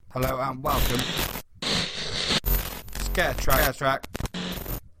Hello and welcome. Scare Track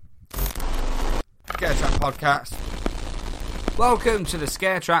podcast. Welcome to the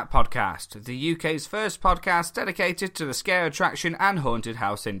Scare Track podcast, the UK's first podcast dedicated to the scare attraction and haunted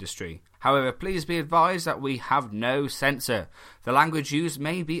house industry. However, please be advised that we have no censor. The language used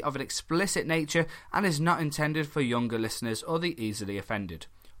may be of an explicit nature and is not intended for younger listeners or the easily offended.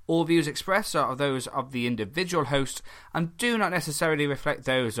 All views expressed are those of the individual host and do not necessarily reflect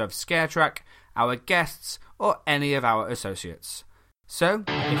those of Scare Track, our guests, or any of our associates. So,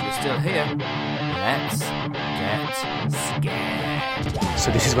 if you're still here, let's get scared.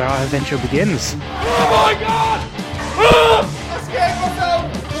 So this is where our adventure begins. Oh my god! I scared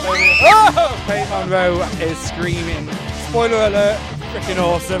myself! Kate Monroe is screaming. Spoiler alert, freaking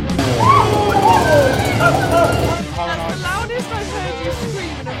awesome. That's the loudest I've heard you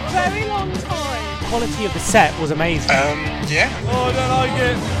scream in a very long time. The quality of the set was amazing. Yeah. Oh, I don't like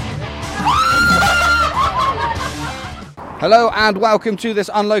it. Hello and welcome to this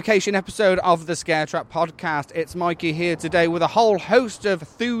on-location episode of the Scare Track podcast. It's Mikey here today with a whole host of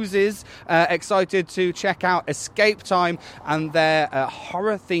enthusiasts excited to check out Escape Time and their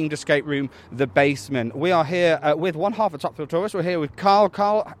horror-themed escape room, The Basement. We are here with one half of Top Field Tourist. We're here with Carl.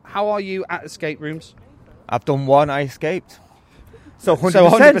 Carl, how are you at escape rooms? I've done one, I escaped. So 100%. So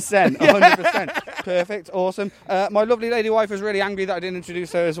 100%, 100%. Perfect, awesome. My lovely lady wife was really angry that I didn't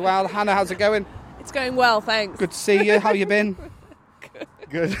introduce her as well. Hannah, how's it going? It's going well, thanks. Good to see you. How you been?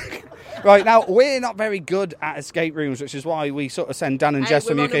 Good. Right, now, we're not very good at escape rooms, which is why we sort of send Dan and Jess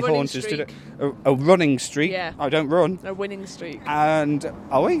from we're UK on a running Haunters to do streak. a running streak. Yeah. I don't run. A winning streak. And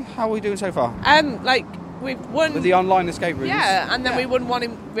are we? How are we doing so far? We've won. With the online escape rooms? Yeah, and then we won one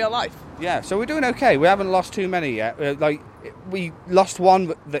in real life. Yeah, so we're doing okay. We haven't lost too many yet. We lost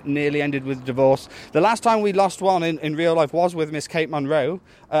one that nearly ended with divorce. The last time we lost one in real life was with Miss Kate Monroe,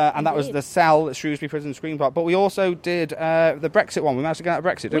 and that was the cell at Shrewsbury Prison Screen Park. But we also did the Brexit one. We managed to get out of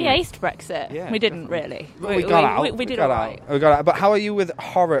Brexit, didn't we? We aced Brexit. Yeah, we didn't really. We got out. We did got all out. right. We got out. But how are you with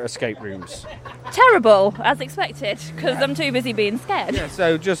horror escape rooms? Terrible, as expected, because I'm too busy being scared. Yeah,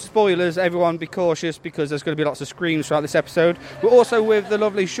 so just spoilers, everyone be cautious because there's going to be lots of screams throughout this episode. We're also with the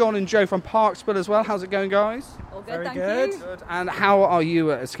lovely Sean and Joe from Parkspill as well. How's it going, guys? All good, Very thank good. you. Good. And how are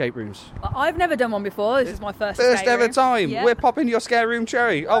you at escape rooms? I've never done one before. This is my first First escape ever room. time. Yeah. We're popping your scare room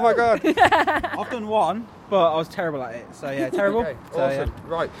cherry. Oh my god. I've done one, but I was terrible at it. So yeah, terrible. Okay, So, awesome.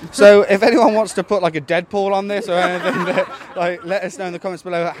 Right. So if anyone wants to put like a Deadpool on this or anything, let us know in the comments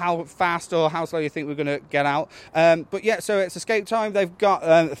below how fast or how slow you think we're going to get out. But yeah, so it's Escape Time. They've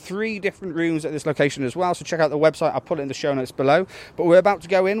got 3 different rooms at this location as well. So check out the website. I'll put it in the show notes below. But we're about to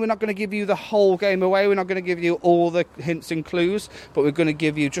go in. We're not going to give you the whole game away. We're not going to give you all the hints and clues, but we're going to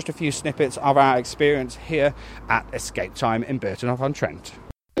give you just a few snippets of our experience here at Escape Time in Burton-upon-Trent.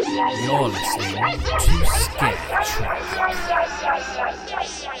 You're listening to Scare Track. I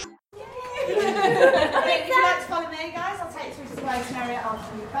think if you'd like to follow me, guys, I'll take you through to the waiting area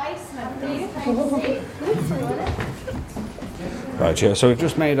after the basement. Right, yeah, so we've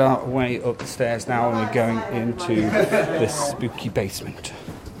just made our way up the stairs now and we're going into this spooky basement.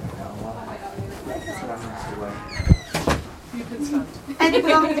 Any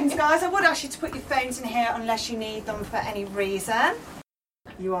belongings, guys? I would ask you to put your phones in here unless you need them for any reason.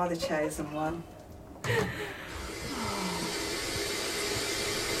 You are the chosen one.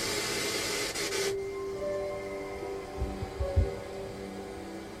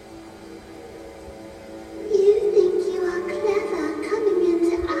 You think you are clever coming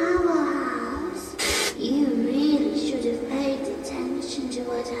into our house? You really should have paid attention to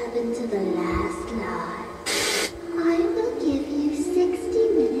what happened to the last lie. I will give you 60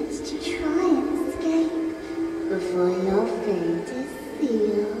 minutes to try and escape before your fate is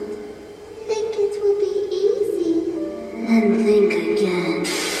sealed. Think it will be easy, and think again.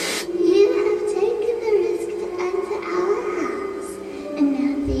 You have taken the risk to enter our house, and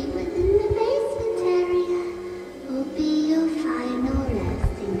now deep within the basement area will be your final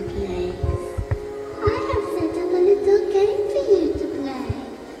resting place. I have set up a little game for you to play.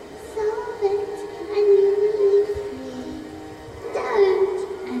 Solve it, and you will be free. Don't,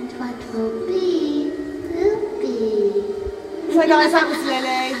 and what will be, will be. So, guys, that was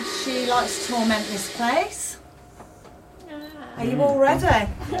Lily. She likes to torment this place. Are you all ready?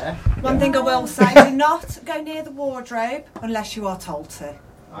 Yeah. One thing I will say, do not go near the wardrobe unless you are told to.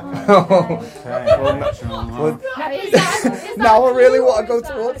 Now I really want to go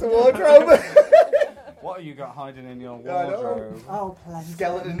towards the wardrobe. What have you got hiding in your I know. wardrobe? Oh, plenty.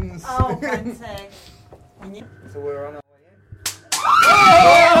 Skeletons. Oh, plenty. So we're on our way in.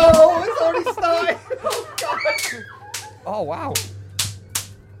 Oh, it's already started. Oh, wow.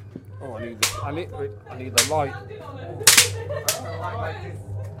 Oh, I need the light.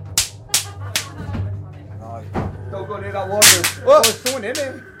 Don't go near that water. Oh, there's someone in it.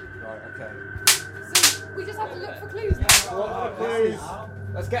 Right, okay. So we just have to look for clues now. Clues.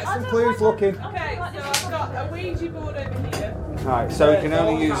 Let's get some clues looking. Okay, so I've got a Ouija board over here. Alright, so we can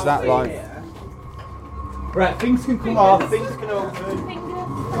only use that light. Right, things can come off, things can open.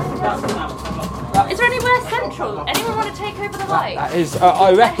 Is there anywhere central? Anyone want to take over the light? That is,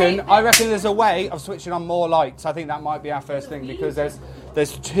 I reckon there's a way of switching on more lights. I think that might be our first thing because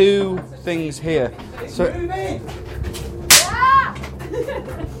there's two things here. So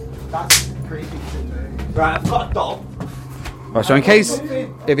That's creepy. Right, I've got a dog. right, so in case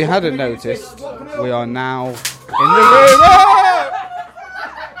if you hadn't noticed, we are now in the room.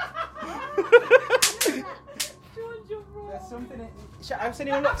 There's something in. Has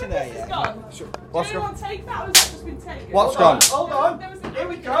anyone looked in there yet? What's Anyone gone? take that or has that just been taken? What's gone? Hold on. There was a Here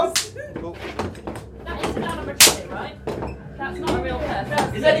we go. That is down number 2, right? That's not a real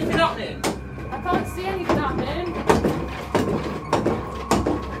person. Is anything happening? I can't see anything happening.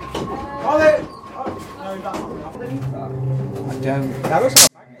 Hold it. No, that's not happening. I don't. That was.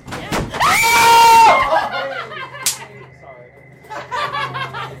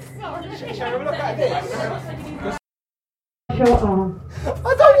 Shall we look at this? Your arm. I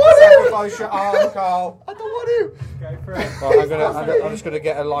don't want to. Sacrifice your arm, Carl. I don't want to. Go for it. Right, I'm just gonna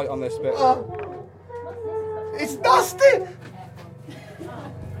get a light on this bit. It's nasty.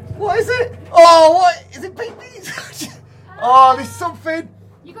 What is it? Oh, what is it? Babies? Oh, there's something.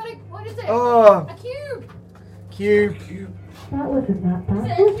 You got it. What is it? Oh, A cube. cube. That wasn't that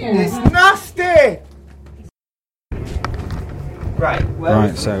bad. It's nasty. Right.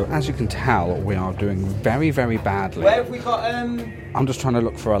 Right, so as you can tell, we are doing very, very badly. Where have we got? I'm just trying to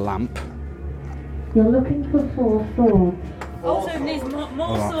look for a lamp. You're looking for 4 swords. Also needs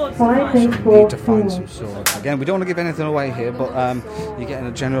more swords. Finding 4 Need to find some swords. swords. Again, we don't want to give anything away here, but you're getting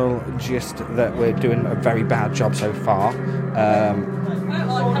a general gist that we're doing a very bad job so far. Is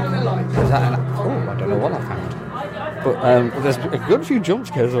that oh, I don't know what I found. But there's a good few jump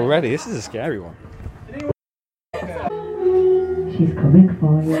scares already. This is a scary one. She's coming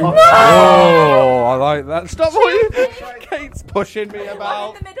for you. Oh, I like that. Stop what you Kate's pushing me I'm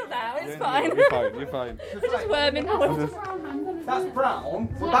about. in the middle now, it's fine. You're fine, you're fine. We're just worming forward. That's brown,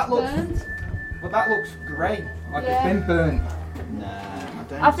 but that looks grey, like it's been burnt. Nah, I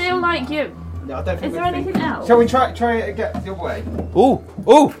don't. I feel like you. No, I don't think Is there we've been- anything else? Shall we try it again the other way? Oh,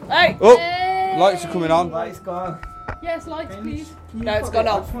 Hey! oh! Lights are coming on. Lights gone. Yes, lights, please. No, it's gone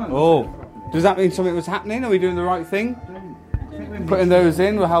off. Oh, does that mean something was happening? Are we doing the right thing? Putting those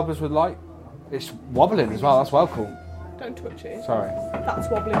in will help us with light. It's wobbling as well. That's well cool. Don't touch it. Sorry. That's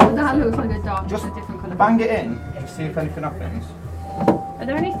wobbling. That looks like a dark, Just a different colour. bang it in to see if anything happens. Are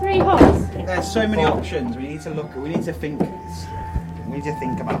there only 3 holes? There's so many options. We need to look. We need to think. We need to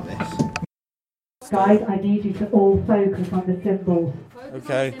think about this. Guys, I need you to all focus on the symbols.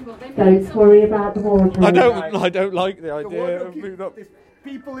 Okay. Don't worry about the wardrobe. I don't like the idea of moving up. There's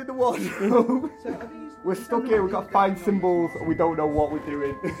people in the wardrobe. We're stuck here. We've got to find symbols. And we don't know what we're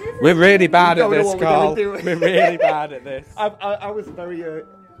doing. We're really bad at We don't know this, what we're Carl. gonna do. We're really bad at this. I was very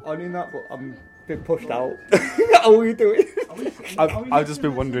on in that, but I'm a bit pushed out. How are we doing? I've just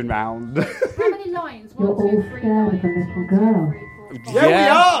been wandering round. How many lines? You're 1, 2, all 3, scared of the little girl. Yeah, we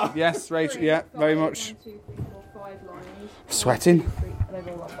are. Yes, Rachel. Yeah, very much. 1, 2, 3, 4, 5 lines. Sweating. They've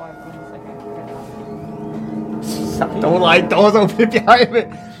all got 5 lines. Don't lie. Doors open behind me.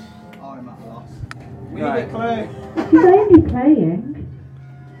 I'm at a loss. We need a clue. She's only playing.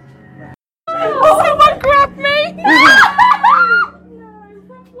 Someone grab me!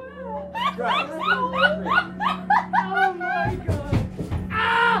 Oh my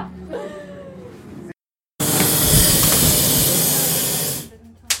god.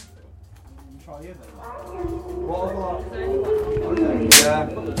 Yeah.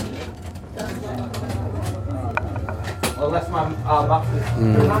 Well, that's my maths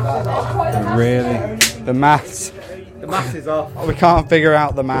is Really? The maths. The maths is off. We can't figure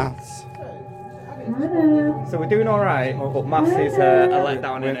out the maths. Hello. So we're doing all right, but maths is a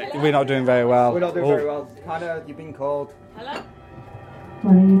letdown, isn't it? We're not doing very well. We're not doing Oh. very well. Hannah, you've been called. Hello?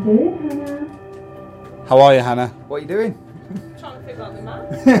 What are you doing, Hannah? How are you, Hannah? What are you doing? Trying to figure out the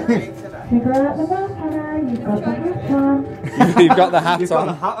math. Figure out the map, Hannah. You've got the hat on. You've got the hat You've got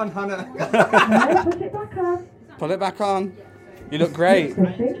a on. hat on, Hannah. No, put it back on. Pull it back on. You look great.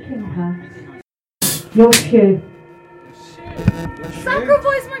 Good thinking, huh? Your shoe.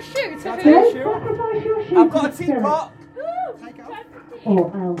 Sacrifice my shoe to Don't who? sacrifice your shoe. I've got to a the spirit. teapot.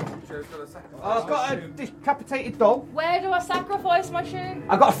 or else. I've got a decapitated dog. Where do I sacrifice my shoe?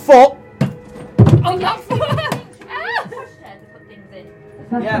 I've got a foot. Oh, that's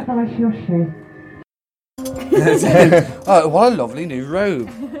Sacrifice your shoe. Oh, what a lovely new robe.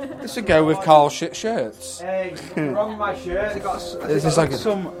 This would go with Carl's shit shirts. Hey, wrong with my shirt. Is this like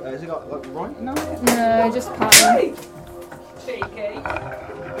some? Has it got like writing on it? No, just pattern. cheeky.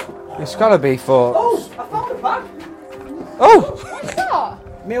 It's gotta be for. Oh, I found a bag. Oh! What's that?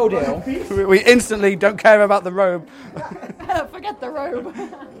 Meal deal. We instantly don't care about the robe. Forget the robe.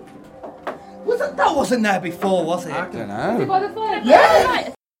 That wasn't there before, was it? I don't know. By the fire.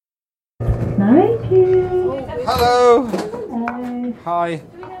 Yeah. Thank you. Hello. Hello. Hi.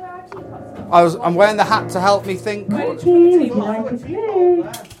 I'm wearing the hat to help me think. Thank you. Would you like a clue?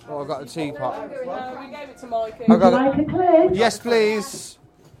 Oh, I've got a teapot. We gave it to Mikey. I Would you got like a clue? Yes, please.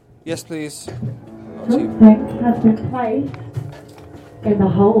 Yes, please. Something has been placed in the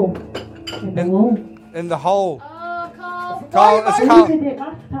hole. In the wall. In the hole. Oh, Carl. Carl, it's Who Carl. did it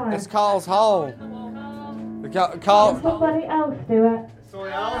last time? It's Carl's hole. Carl. Somebody else do it.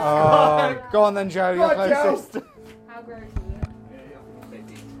 Oh, go on then, Joe. You're closest. How gross is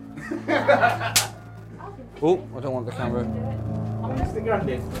Oh, I don't want the camera. Stick your hand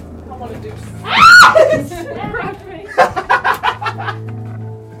in. I want to do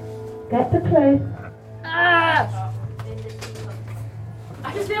Get the clue. I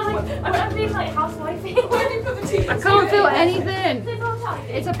just feel like I'm being like housewifey. Where do you put the tea? I can't feel anything.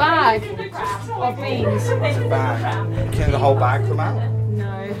 It's a bag of beans. Can the whole bag come out?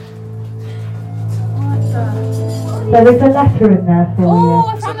 No. There is a letter in there for Oh, you. I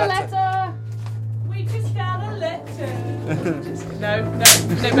found a letter. We just got a letter. No,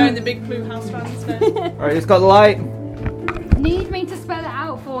 burn the big blue house fans now. Alright, it's got the light. Need me to spell it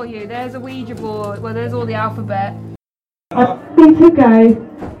out for you. There's a Ouija board. Well, there's all the alphabet. I need to go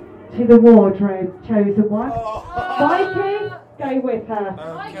to the wardrobe. Chosen one. Mikey, go with her.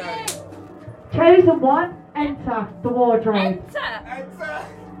 Okay. Chosen one, enter the wardrobe. Enter.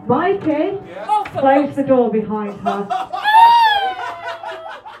 Mikey, Oh, for close the door behind her.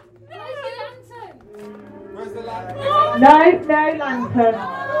 Where's the lamp? No lantern.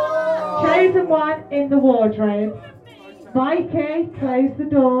 Chosen one in the wardrobe. Mikey, close the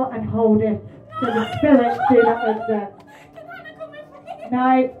door and hold it so the spirits do not enter.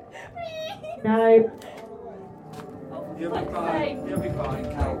 No. You'll be fine. You'll be fine,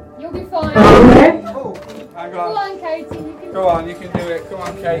 Kate. You'll be fine. Are you in? Oh, hang Go on. on, Katie. You can. Go on, you can do it. Come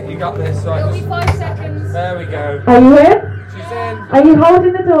on, Kate. You got this. Right. It'll be 5 seconds. There we go. Are you in? She's in. Are you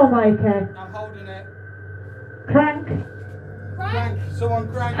holding the door, Mikey? I'm holding it. Crank. Crank. Someone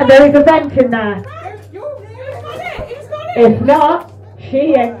crank. And there is a vent in there. Who's got it? If not,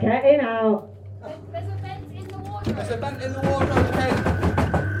 she ain't getting out. There's a vent in the wardrobe. There's a vent in the wardrobe, Kate.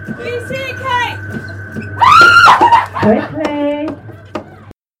 Do you see it, Kate? Quickly.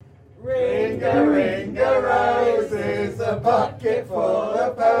 Ringa roses, a bucket full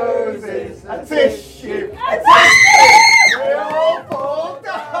of posies, a tissue, we all fall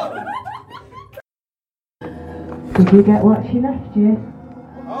down. Did you get what she left you?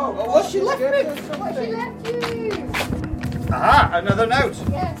 Oh, what she left me? She left you. Ah, another note.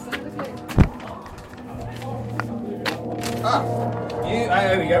 Yes, another clue.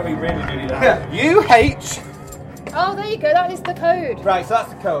 There we go. We really do need that. UH. Oh, there you go. That is the code. Right, so that's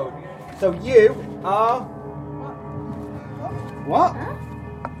the code. So you are what?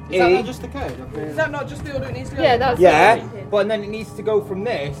 Is that not just the code? Is that not just the order it needs to go? Yeah, that's Yeah, but then it needs to go from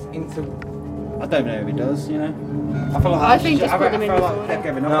this into. I don't know if it does, you know. I feel like I think just put them in I feel this like they're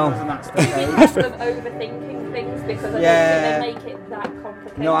giving up No. on us and that's the code. Instead of overthinking things because I Yeah. don't think they make it that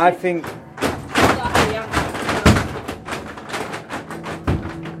complicated. No, I think.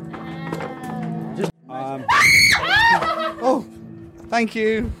 Oh, thank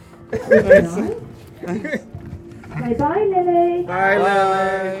you. Say bye, Lily. Bye,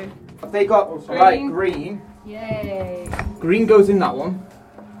 Lily. Have they got right green? Yay. Green goes in that one.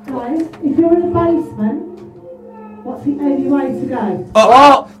 Guys, if you're in the basement, what's the only way to go?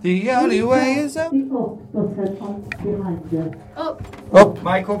 Oh, the only way is up. The up button on behind you. Up.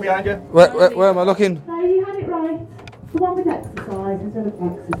 Michael behind you. Where am I looking? So you had it right. The one with exercise instead of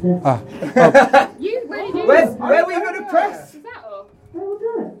exorcist. Ah. You really do. Where were you going to press? Is that up? Well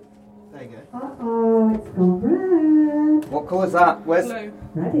done. There you go. Uh-oh, it's gone red. What colour's that? Where's Blue.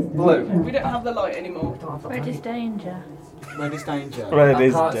 Red is Blue. danger. We don't have the light anymore. Red is danger. Red is danger. Red I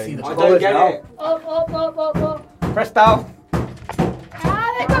is can't see danger. the I colours don't get now. it. Up. Press down.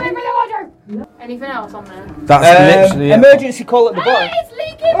 Ah, they're coming for the wardrobe. Anything else on there? That's literally it. Emergency call at the bottom. It's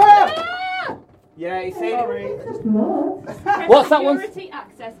leaking. Ah! Yeah, he said. What's that one? Security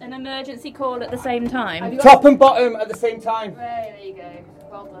access and emergency call at the same time. Top and bottom at the same time. There you go.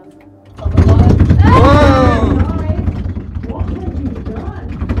 Well done.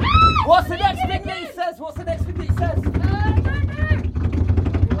 What's the next thing that he says? What's the next thing that he says? I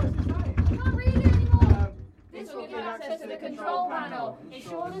can't read it anymore. This will give you access to the control panel.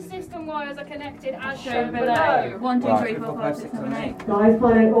 Ensure the system wires are connected as shown below. 1, 2, 3, 4, 5, 6, 7, 8. Guys,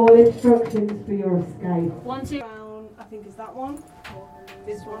 follow all instructions for your escape. 1, 2. I think is that one.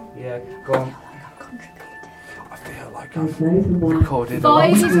 This one. Yeah, go on. I feel like I've recorded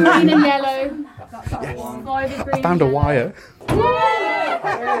 5 is green and yellow. 5 is green. I found a wire. Well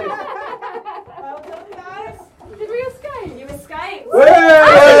done, guys. Did we escape? You escaped.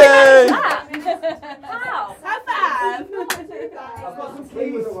 Hey! How? How bad? I've got some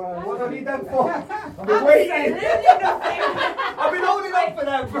keys. What do I need them for? I've been waiting. I've been holding on for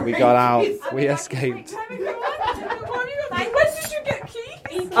them. We got out. We escaped. When did you get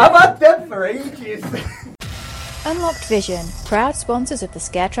keys? I've had them for ages. Unlocked Vision, proud sponsors of the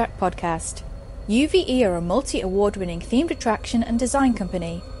ScareTrack podcast. UVE are a multi-award-winning themed attraction and design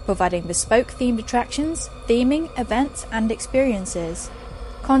company, providing bespoke themed attractions, theming, events, and experiences.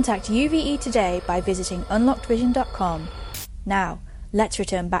 Contact UVE today by visiting unlockedvision.com. Now, let's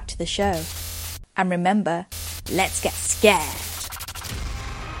return back to the show. And remember, let's get scared.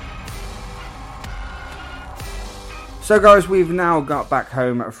 So guys, we've now got back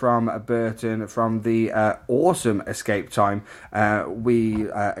home from Burton from the awesome escape time. We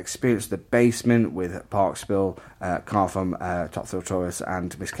experienced the basement with Parkspill, Carl from Top Thrill Tours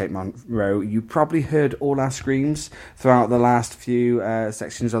and Miss Kate Monroe. You probably heard all our screams throughout the last few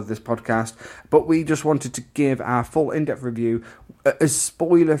sections of this podcast, but we just wanted to give our full in-depth review as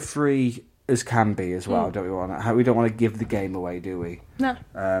spoiler-free as can be as well. Don't we want to? We don't want to give the game away, do we? No.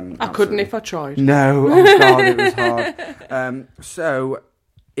 I couldn't if I tried. No, oh God, it was hard. So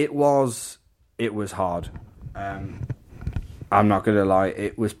it was hard. I'm not going to lie.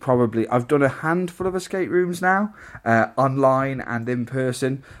 It was probably, I've done a handful of escape rooms now, online and in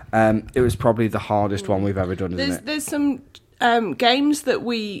person. It was probably the hardest one we've ever done, isn't it? There's some games that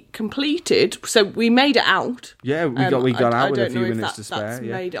we completed, so we made it out. Yeah, we got out with a few minutes to spare. That's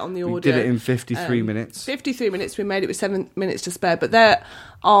made it on the audio. We did it in 53 minutes. 53 minutes. We made it with 7 minutes to spare. But there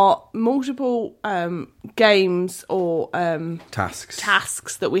are multiple games or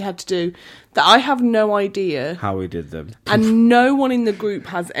tasks that we had to do that I have no idea how we did them, and no one in the group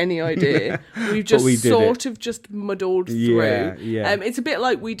has any idea. We just just muddled through. Yeah. It's a bit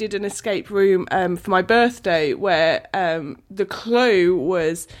like we did an escape room for my birthday where the clue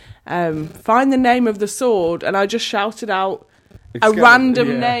was find the name of the sword, and I just shouted out a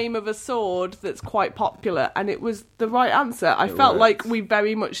random name of a sword that's quite popular, and it was the right answer. I felt like we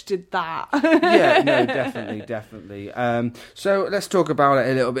very much did that. Yeah, no, definitely. So let's talk about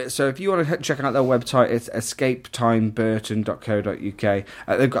it a little bit. So if you want to check out their website, it's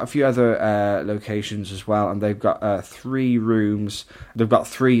escapetimeburton.co.uk. They've got a few other locations as well, and they've got 3 rooms. They've got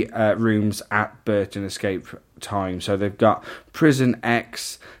 3 rooms at Burton Escape Time. So they've got Prison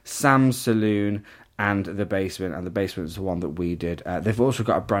X, Sam's Saloon, and the basement, and the basement is the one that we did. They've also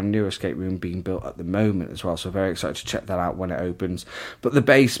got a brand new escape room being built at the moment as well, so very excited to check that out when it opens. But the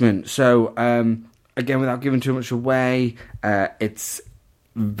basement, so again, without giving too much away, it's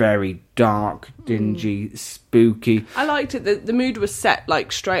very dark, dingy, spooky. I liked it. The mood was set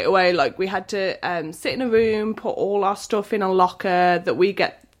like straight away. Like we had to sit in a room, put all our stuff in a locker that we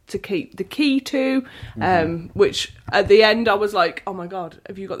get to keep the key to, which at the end I was like, oh my God,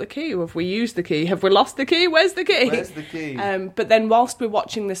 have you got the key? Or have we used the key? Have we lost the key? Where's the key? But then whilst we're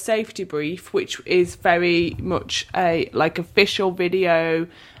watching the safety brief, which is very much a like official video,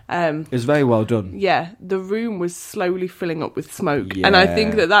 it's very well done. Yeah, the room was slowly filling up with smoke, and I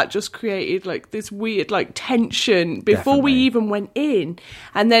think that just created like this weird like tension before we even went in.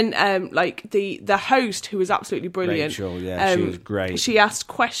 And then like the host, who was absolutely brilliant, Rachel, she was great. She asked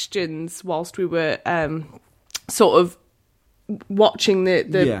questions whilst we were sort of watching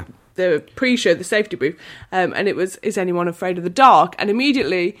the pre-show, the safety brief, and it was, is anyone afraid of the dark? And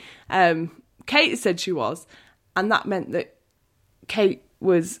immediately Kate said she was, and that meant that Kate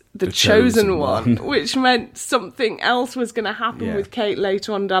was the chosen one, which meant something else was going to happen with Kate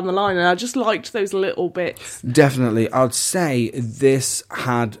later on down the line, and I just liked those little bits. Definitely. I'd say this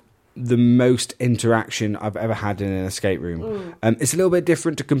had the most interaction I've ever had in an escape room. It's a little bit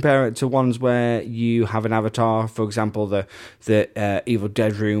different to compare it to ones where you have an avatar. For example, the Evil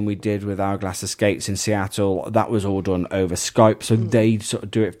Dead room we did with Hourglass Escapes in Seattle, that was all done over Skype, so they sort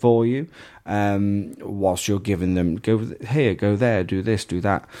of do it for you. Whilst you're giving them, go here, go there, do this, do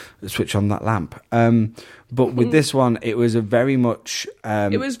that, switch on that lamp. But with this one, it was a very much...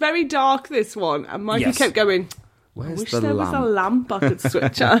 it was very dark, this one, and Mikey kept going... I wish there was a lamp I could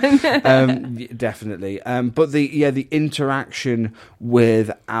switch on. Definitely. But the interaction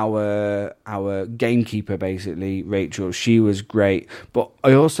with our gamekeeper, basically, Rachel, she was great. But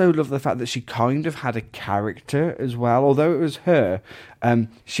I also love the fact that she kind of had a character as well. Although it was her,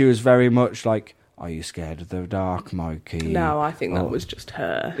 she was very much like, are you scared of the dark, Mikey? No, I think that was just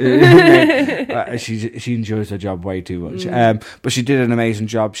her. She enjoys her job way too much. But she did an amazing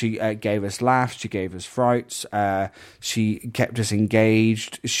job. She gave us laughs. She gave us frights. She kept us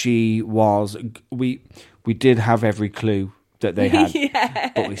engaged. We did have every clue that they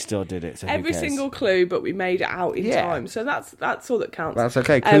had, but we still did it. So every single clue, but we made it out in time. So that's all that counts. That's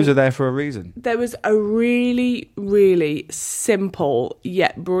okay. Clues are there for a reason. There was a really, really simple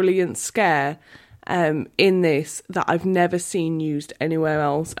yet brilliant scare in this that I've never seen used anywhere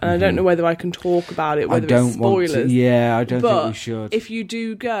else, and I don't know whether I can talk about it, whether it's spoilers. I don't think we should. If you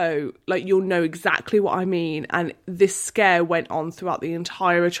do go, you'll know exactly what I mean, and this scare went on throughout the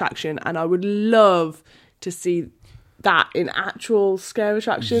entire attraction, and I would love to see that in actual scare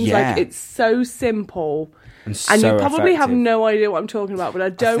attractions. It's so simple. And you probably have no idea what I'm talking about, but I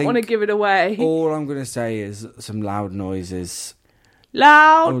don't want to give it away. All I'm going to say is some loud noises.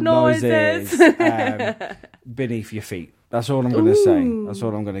 Loud noises. Beneath your feet. That's all I'm going to say. That's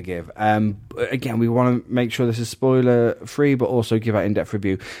all I'm going to give. Again, we want to make sure this is spoiler free, but also give our in-depth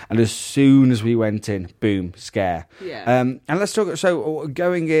review. And as soon as we went in, boom, scare. Yeah. And let's talk. So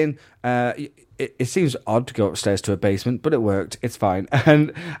going in, it seems odd to go upstairs to a basement, but it worked. It's fine.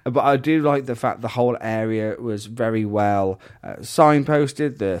 But I do like the fact the whole area was very well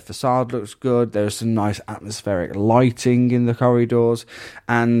signposted. The facade looks good. There's some nice atmospheric lighting in the corridors.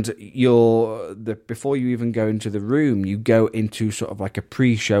 And before you even go into the room, you go into sort of like a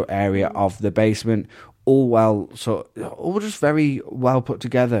pre-show area of the basement. All just very well put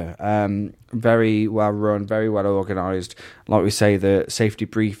together, very well run, very well organised. Like we say, the safety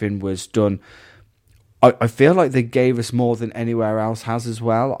briefing was done. I feel like they gave us more than anywhere else has as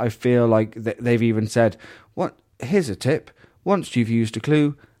well. I feel like they've even said, here's a tip. Once you've used a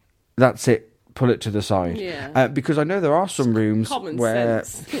clue, that's it. Pull it to the side. Yeah. Because I know there are some rooms where...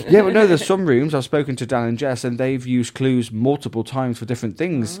 sense. Yeah, but no, there's some rooms. I've spoken to Dan and Jess, and they've used clues multiple times for different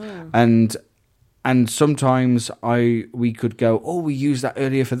things. And sometimes we could go, we used that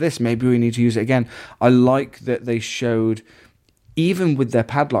earlier for this. Maybe we need to use it again. I like that they showed... Even with their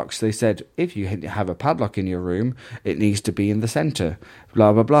padlocks, they said, if you have a padlock in your room, it needs to be in the centre.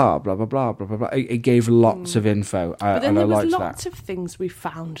 Blah, blah, blah, blah, blah, blah, blah, blah, blah. It gave lots of info, but then there was lots of things we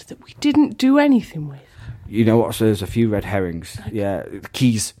found that we didn't do anything with. You know what? So there's a few red herrings. Yeah,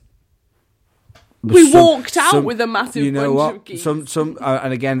 keys. We walked out with a massive bunch of keys. Some,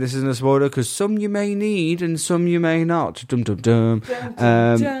 and again, this isn't a spoiler, because some you may need and some you may not. Dum, dum, dum. Dum,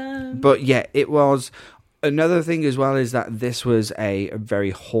 dum, dum. But yeah, it was... Another thing as well is that this was a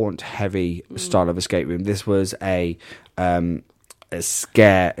very haunt-heavy style of escape room. This was a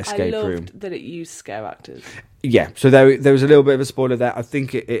scare escape room. I loved that it used scare actors. Yeah, so there was a little bit of a spoiler there. I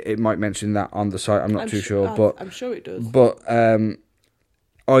think it might mention that on the site. I'm not too sure, but I'm sure it does. But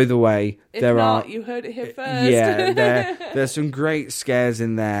either way, if you heard it here first. Yeah, there's some great scares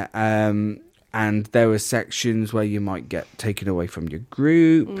in there. And there were sections where you might get taken away from your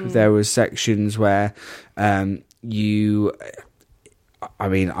group. There were sections where I'm not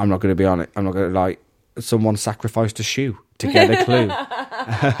going to be on it. I'm not going to lie. Someone sacrificed a shoe to get a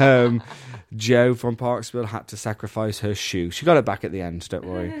clue. Jo from Parksville had to sacrifice her shoe. She got it back at the end, don't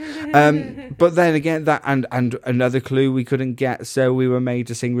worry. But then again, that and another clue we couldn't get, so we were made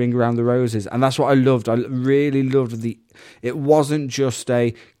to sing Ring Around the Roses. And that's what I loved. I really loved it wasn't just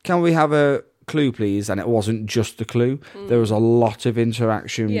can we have a clue please, and it wasn't just the clue. There was a lot of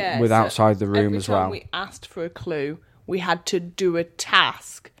interaction with outside the room as well. Every time we asked for a clue, we had to do a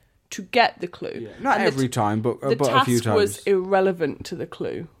task to get the clue. Not every time, but a few times. The task was irrelevant to the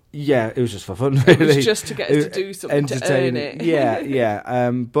clue. Yeah, it was just for fun, really. It was just to get us to do something to earn it.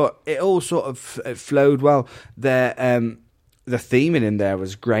 Yeah. But it all sort of flowed well. The theming in there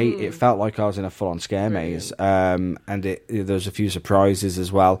was great. It felt like I was in a full-on scare maze, and there was a few surprises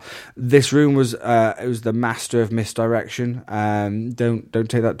as well. This room was the master of misdirection. Don't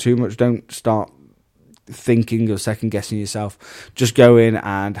take that too much. Don't start thinking or second guessing yourself, just go in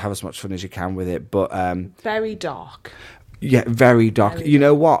and have as much fun as you can with it. But very dark. Yeah, very dark. You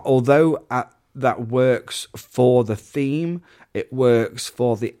know what? Although that works for the theme, it works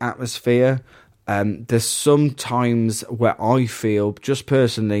for the atmosphere. There's some times where I feel, just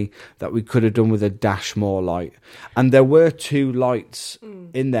personally, that we could have done with a dash more light. And there were 2 lights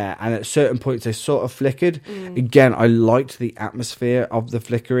in there, and at certain points they sort of flickered. Again, I liked the atmosphere of the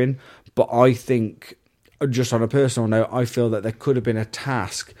flickering, but I think, just on a personal note, I feel that there could have been a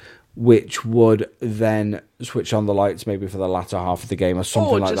task which would then switch on the lights maybe for the latter half of the game or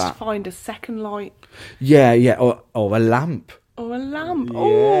something like that. Or just find a second light. Yeah, or a lamp. Or a lamp.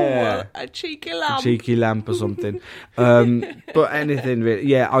 Yeah. Oh, a cheeky lamp. A cheeky lamp or something. But anything really.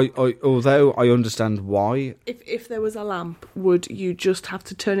 Yeah, although I understand why. If there was a lamp, would you just have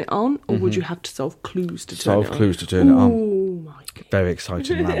to turn it on, or would you have to solve clues to turn it on? Solve clues to turn it on. Oh my God. Very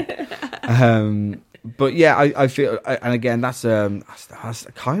exciting lamp. But yeah, I feel, and again, that's kind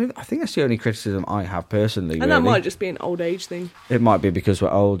of, I think that's the only criticism I have personally. And that might just be an old age thing. It might be because we're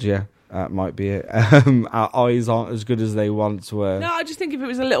old, yeah. That might be it. Our eyes aren't as good as they once were. No, I just think if it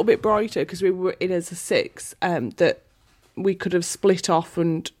was a little bit brighter, because we were in as a 6, that we could have split off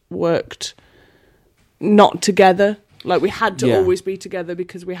and worked not together. Like, we had to always be together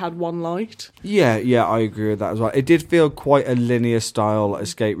because we had one light. Yeah, I agree with that as well. It did feel quite a linear style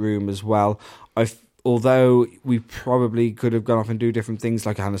escape room as well. Although we probably could have gone off and do different things,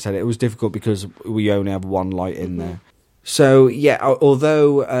 like Hannah said, it was difficult because we only have one light in there. So, yeah,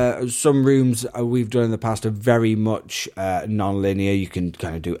 although some rooms we've done in the past are very much non-linear, you can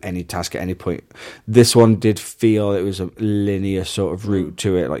kind of do any task at any point. This one did feel it was a linear sort of route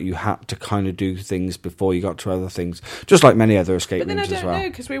to it, like you had to kind of do things before you got to other things, just like many other escape rooms as well. But then I don't know,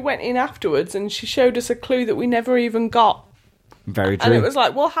 because we went in afterwards and she showed us a clue that we never even got. Very true. And it was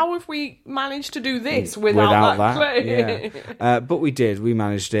like, well, how have we managed to do this without that clue? Yeah. But we did. We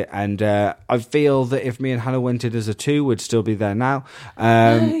managed it. And I feel that if me and Hannah went in as a 2, we'd still be there now.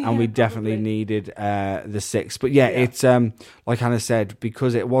 And we definitely needed the 6. But yeah, it's like Hannah said,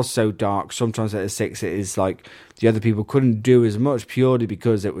 because it was so dark, sometimes at a 6 it is like the other people couldn't do as much purely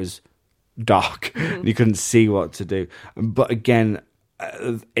because it was dark. And you couldn't see what to do. But again,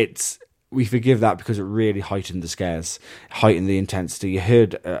 we forgive that because it really heightened the scares, heightened the intensity. You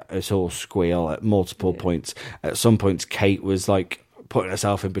heard us all squeal at multiple points. At some points, Kate was like putting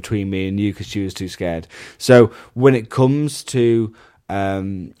herself in between me and you because she was too scared. So when it comes to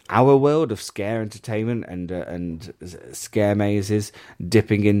our world of scare entertainment and scare mazes,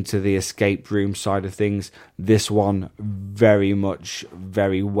 dipping into the escape room side of things, this one very much,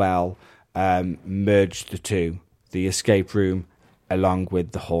 very well merged the two, the escape room along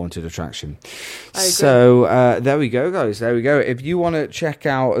with the haunted attraction. So there we go, guys. There we go. If you want to check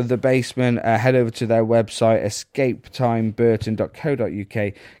out the basement, head over to their website,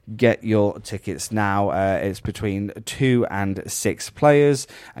 escapetimeburton.co.uk. Get your tickets now. It's between 2 and 6 players,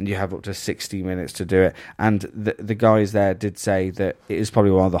 and you have up to 60 minutes to do it. And the guys there did say that it is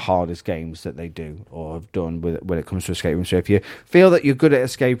probably one of the hardest games that they do or have done when it comes to escape rooms. So if you feel that you're good at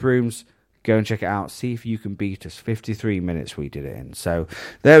escape rooms, go and check it out. See if you can beat us. 53 minutes we did it in. So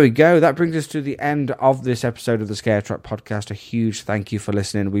there we go. That brings us to the end of this episode of the Scare Track podcast. A huge thank you for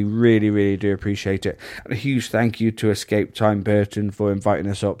listening. We really, really do appreciate it. And a huge thank you to Escape Time Burton for inviting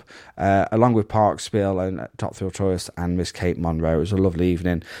us up, along with Park Spill and Top Thrill Tourist and Miss Kate Monroe. It was a lovely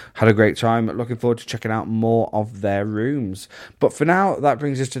evening. Had a great time. Looking forward to checking out more of their rooms. But for now, that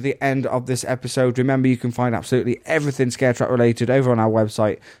brings us to the end of this episode. Remember, you can find absolutely everything Scare Track related over on our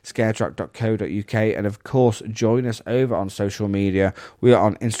website, scaretrack.co.uk, and of course join us over on social media. We are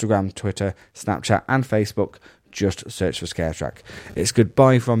on Instagram, Twitter, Snapchat and Facebook. Just search for Scare Track. It's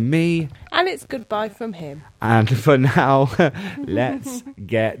goodbye from me, and it's goodbye from him, and for now let's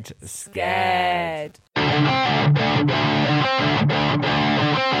get scared.